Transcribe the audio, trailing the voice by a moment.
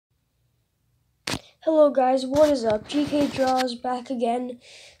Hello guys, what is up? GK Draws back again.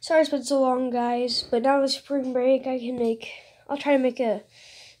 Sorry it's been so long guys, but now with spring break I'll try to make a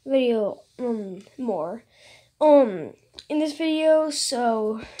video more. In this video,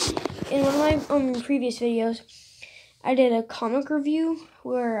 in one of my previous videos, I did a comic review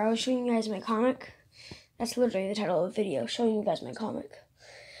where I was showing you guys my comic. That's literally the title of the video, showing you guys my comic.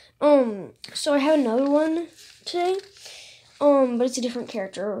 So I have another one today. But it's a different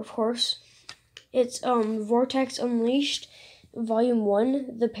character, of course. It's Vortex Unleashed, Volume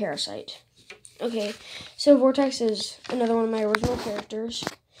 1, The Parasite. Okay, so Vortex is another one of my original characters.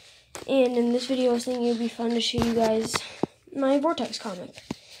 And in this video, I was thinking it would be fun to show you guys my Vortex comic.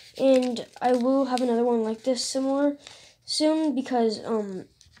 And I will have another one like this similar soon because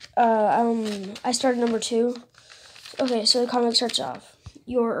I started number 2. Okay, so the comic starts off.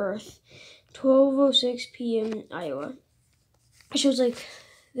 Your Earth, 12:06 p.m. Iowa. It shows like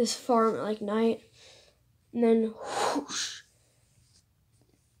this farm at like night, and then whoosh,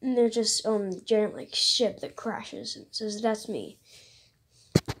 and there's just giant like ship that crashes and says that's me.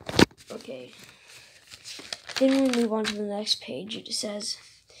 Okay. Then we move on to the next page. It says,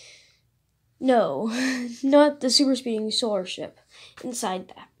 no, not the super speeding solar ship.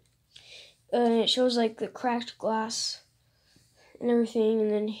 Inside that, it shows like the cracked glass and everything,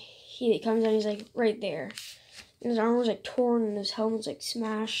 and then he comes out. He's like right there. And his armor's like torn and his helmet's like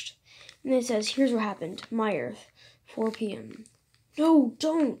smashed. And it says, here's what happened. My Earth, 4 p.m. No,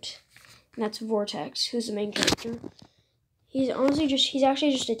 don't. And that's Vortex, who's the main character. He's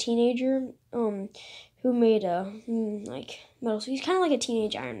actually just a teenager, who made like metal. So he's kind of like a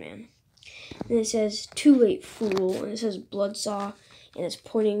teenage Iron Man. And it says, too late, fool. And it says Bloodsaw, and it's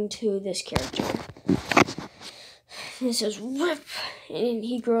pointing to this character. And it says, rip. And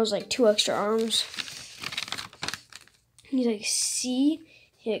he grows like 2 extra arms. He's like, see?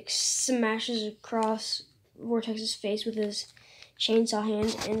 He like smashes across Vortex's face with his chainsaw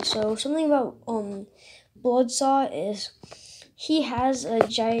hand. And so something about Bloodsaw is he has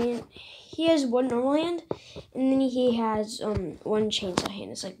one normal hand, and then he has one chainsaw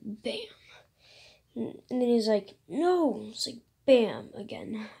hand. It's like bam. And then he's like, no. It's like bam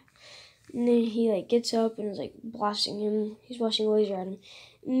again. And then he like gets up and is like blasting him. He's blasting a laser at him.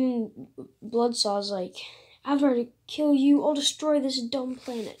 And then Bloodsaw's like, after I kill you, I'll destroy this dumb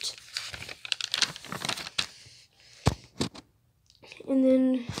planet. And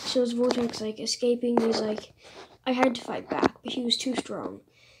then shows Vortex like escaping. He's like, I had to fight back, but he was too strong.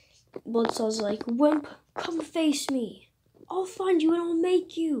 Bloodsaw's like, wimp, come face me. I'll find you and I'll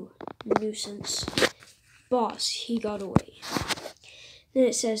make you. Nuisance. Boss, he got away. Then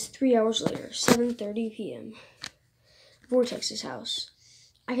it says 3 hours later, 7:30 p.m. Vortex's house.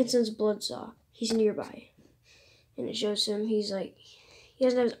 I can sense Bloodsaw. He's nearby. And it shows him, he doesn't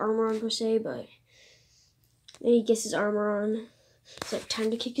have his armor on per se, but then he gets his armor on. It's like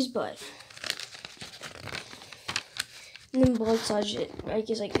time to kick his butt. And then Bloodsaw is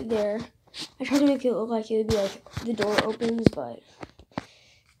like there. I tried to make it look like it would be like the door opens, but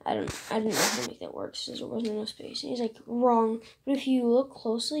I didn't know how to make that work since there wasn't enough space. And he's like, wrong. But if you look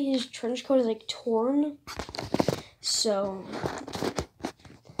closely, his trench coat is like torn. So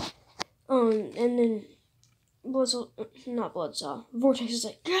and then Vortex is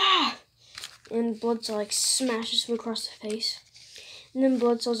like, ah! And Bloodsaw like smashes him across the face. And then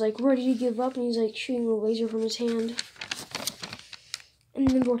Bloodsaw's like ready to give up, and he's like shooting a laser from his hand. And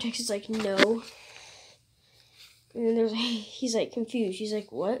then Vortex is like, no. And then he's like confused. He's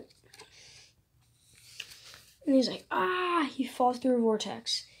like, what? And he's like, ah! He falls through a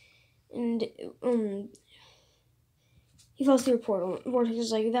vortex. And he falls through a portal. Vortex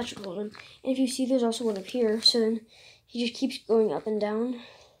is like, that should hold him. And if you see, there's also one up here. So then he just keeps going up and down.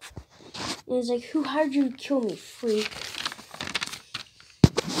 And he's like, who hired you to kill me, freak?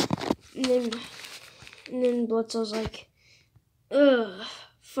 And then Bloodsaw's like, ugh,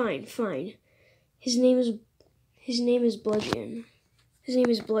 fine. His name is Bludgeon.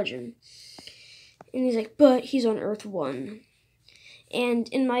 And he's like, but he's on Earth 1. And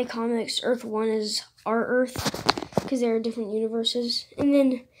in my comics, Earth 1 is our Earth, because there are different universes. And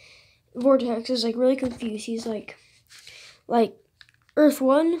then Vortex is like really confused. He's like Earth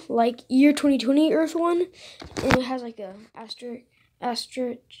 1, like year 2020 Earth 1, and it has like a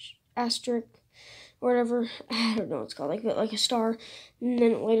asterisk, whatever. I don't know what it's called, like a star. And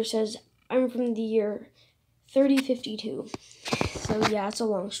then it later says, I'm from the year 3052. So yeah, it's a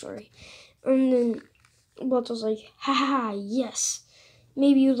long story. And then Bloodsaw like, ha, yes.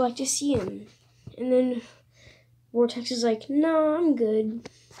 Maybe you'd like to see him. And then Vortex is like, no, I'm good.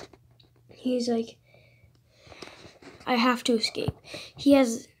 He's like, I have to escape. He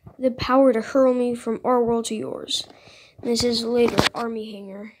has the power to hurl me from our world to yours. And this is later, Army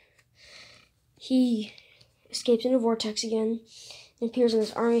Hanger. He escapes in a vortex again and appears on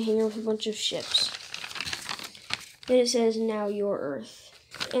this Army Hanger with a bunch of ships. Then it says, now your Earth.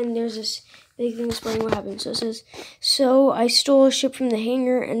 And there's this big thing explaining what happened. So it says, so I stole a ship from the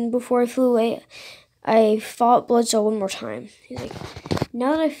hangar, and before I flew away, I fought Bloodsaw one more time. He's like,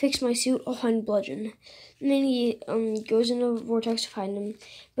 now that I fixed my suit, I'll find Bludgeon. And then he goes into a vortex to find him.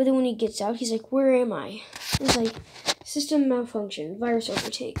 But then when he gets out, he's like, where am I? He's like, system malfunction, virus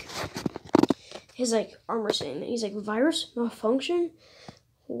overtake. His like armor saying, he's like, virus malfunction?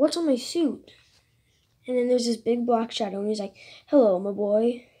 What's on my suit? And then there's this big black shadow, and he's like, hello, my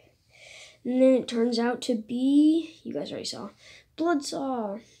boy. And then it turns out to be, you guys already saw,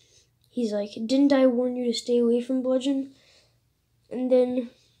 Bloodsaw. He's like, didn't I warn you to stay away from Bludgeon? And then,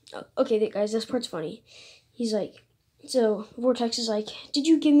 okay, guys, this part's funny. He's like, so Vortex is like, did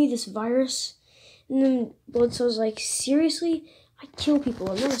you give me this virus? And then Bloodsaw's like, seriously? I kill people.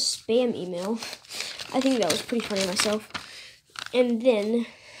 I'm not a spam email. I think that was pretty funny myself. And then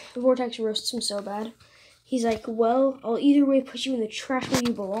Vortex roasts him so bad. He's like, well, I'll either way put you in the trash where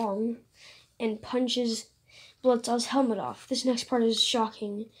you belong, and punches Bloodsaw's helmet off. This next part is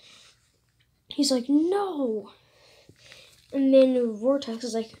shocking. He's like, no. And then Vortex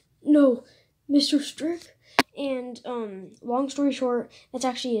is like, no, Mr. Strick. And long story short, that's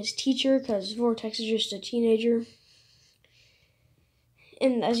actually his teacher, because Vortex is just a teenager.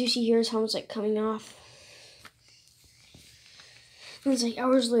 And as you see here, his helmet's like coming off. And it's like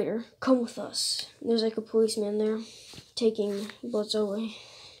hours later, come with us. There's like a policeman there taking Bloodsaw away.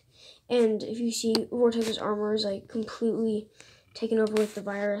 And if you see, Vortex's armor is like completely taken over with the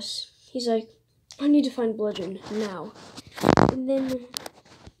virus. He's like, I need to find Bludgeon now. And then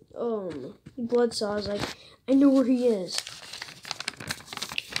Bloodsaw is like, I know where he is.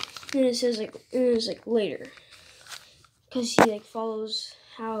 And then it says like, and it's like later. Because he like follows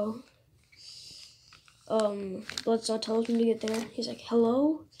how Bloodsaw tells him to get there. He's like,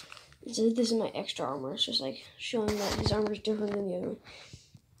 hello? It says, this is my extra armor. It's just like showing that his armor is different than the other one.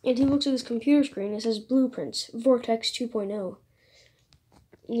 And he looks at his computer screen. It says Blueprints, Vortex 2.0.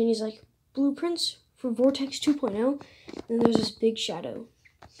 And then he's like, Blueprints for Vortex 2.0? And there's this big shadow.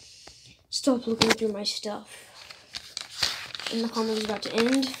 Stop looking through my stuff. And the comic is about to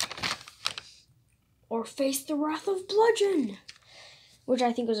end. Or face the wrath of Bludgeon! Which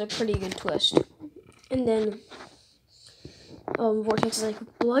I think was a pretty good twist. And then Vortex is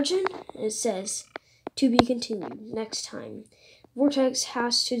like, Bludgeon? And it says, to be continued next time. Vortex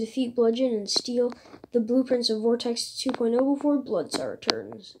has to defeat Bludgeon and steal the blueprints of Vortex 2.0 before Bloodsaw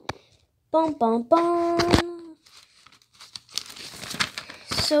returns. Bum bum bum!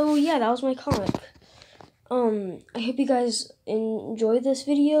 So yeah, that was my comic. I hope you guys enjoyed this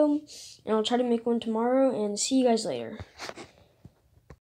video, and I'll try to make one tomorrow, and see you guys later.